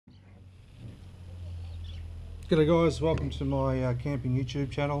G'day guys, welcome to my camping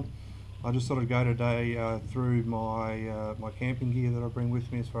YouTube channel. I just thought I'd go today through my camping gear that I bring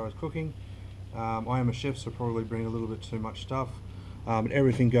with me as far as cooking. I am a chef, so probably bring a little bit too much stuff. But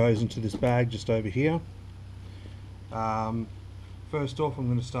everything goes into this bag just over here. First off, I'm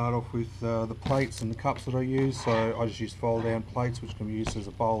going to start off with the plates and the cups that I use. So I just use fold down plates, which can be used as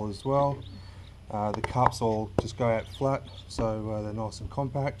a bowl as well. The cups all just go out flat, so they're nice and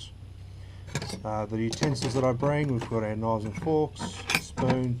compact. The utensils that I bring, we've got our knives and forks,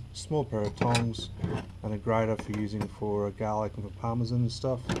 spoon, small pair of tongs, and a grater for using for garlic and for parmesan and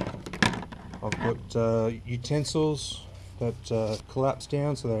stuff. I've got utensils that collapse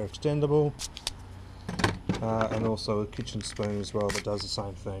down so they're extendable, and also a kitchen spoon as well that does the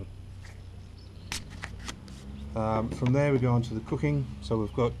same thing. From there we go on to the cooking. So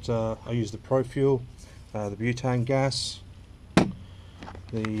we've got, I use the ProFuel, the butane gas,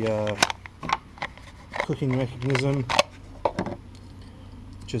 the cooking mechanism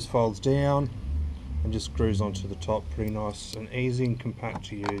just folds down and just screws onto the top, pretty nice and easy and compact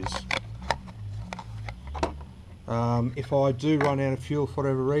to use. If I do run out of fuel for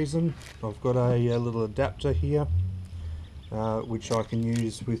whatever reason, I've got a little adapter here which I can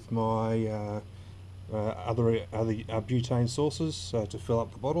use with my other butane sources to fill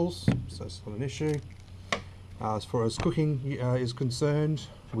up the bottles, so it's not an issue. As far as cooking is concerned,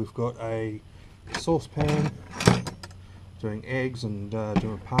 we've got a saucepan doing eggs and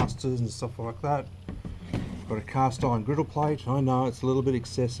doing pastas and stuff like that. Got a cast iron griddle plate. I know it's a little bit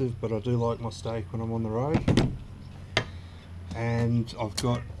excessive, but I do like my steak when I'm on the road. And I've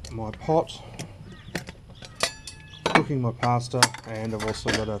got my pot cooking my pasta, and I've also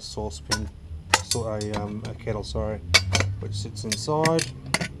got a saucepan, a kettle, sorry, which sits inside.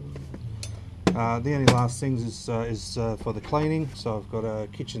 The only last things is for the cleaning. So I've got a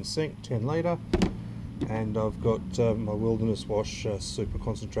kitchen sink, 10 litre, and I've got my Wilderness Wash super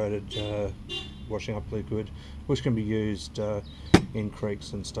concentrated washing up liquid, which can be used in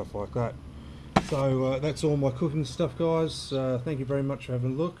creeks and stuff like that. So that's all my cooking stuff, guys. Thank you very much for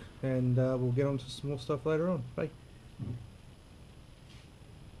having a look, and we'll get on to some more stuff later on. Bye.